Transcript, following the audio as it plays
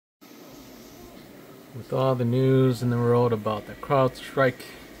With all the news in the world about the CrowdStrike,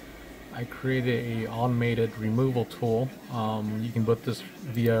 I created a automated removal tool. You can boot this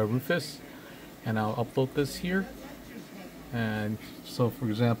via Rufus, and I'll upload this here. And so, for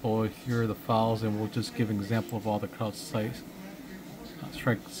example, here are the files, and we'll just give an example of all the CrowdStrike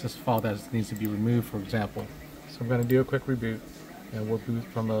file that needs to be removed, for example. So I'm going to do a quick reboot, and we'll boot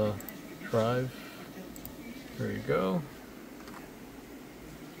from a drive. There you go.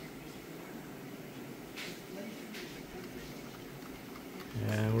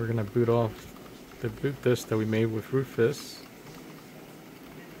 And we're going to boot off the boot disk that we made with Rufus.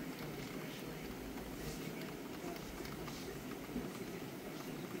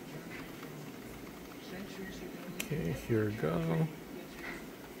 Okay, here we go.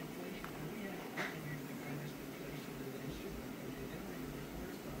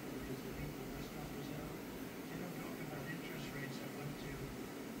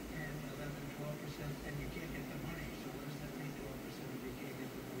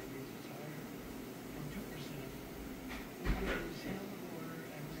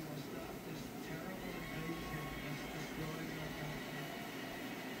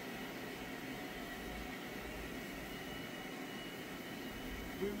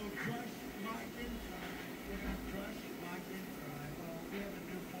 We will crush, lock, and fry. We're going to crush, lock, and fry. Well, we have a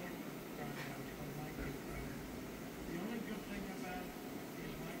new form of frying out called lock and fry. The only good thing about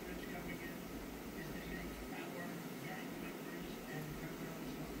these migrants coming in is they make our gang members and criminals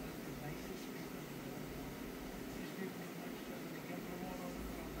look like the nicest people in the world. These people are much better. They come from all over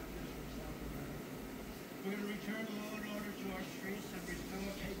the world, not just from South America. We're going to return law and order to our streets and restore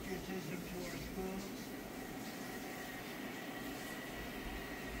patriotism to our schools.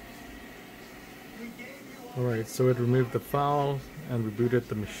 Alright, so it removed the file and rebooted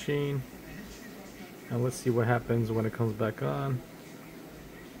the machine. And let's see what happens when it comes back on.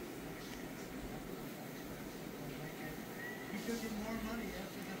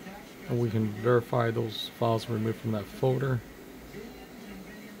 And we can verify those files were removed from that folder.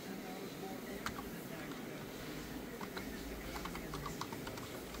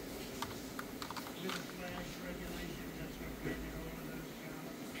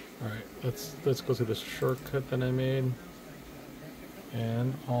 Alright, let's go to the shortcut that I made.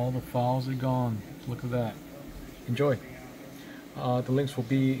 And all the files are gone. Look at that. Enjoy. The links will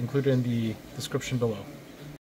be included in the description below.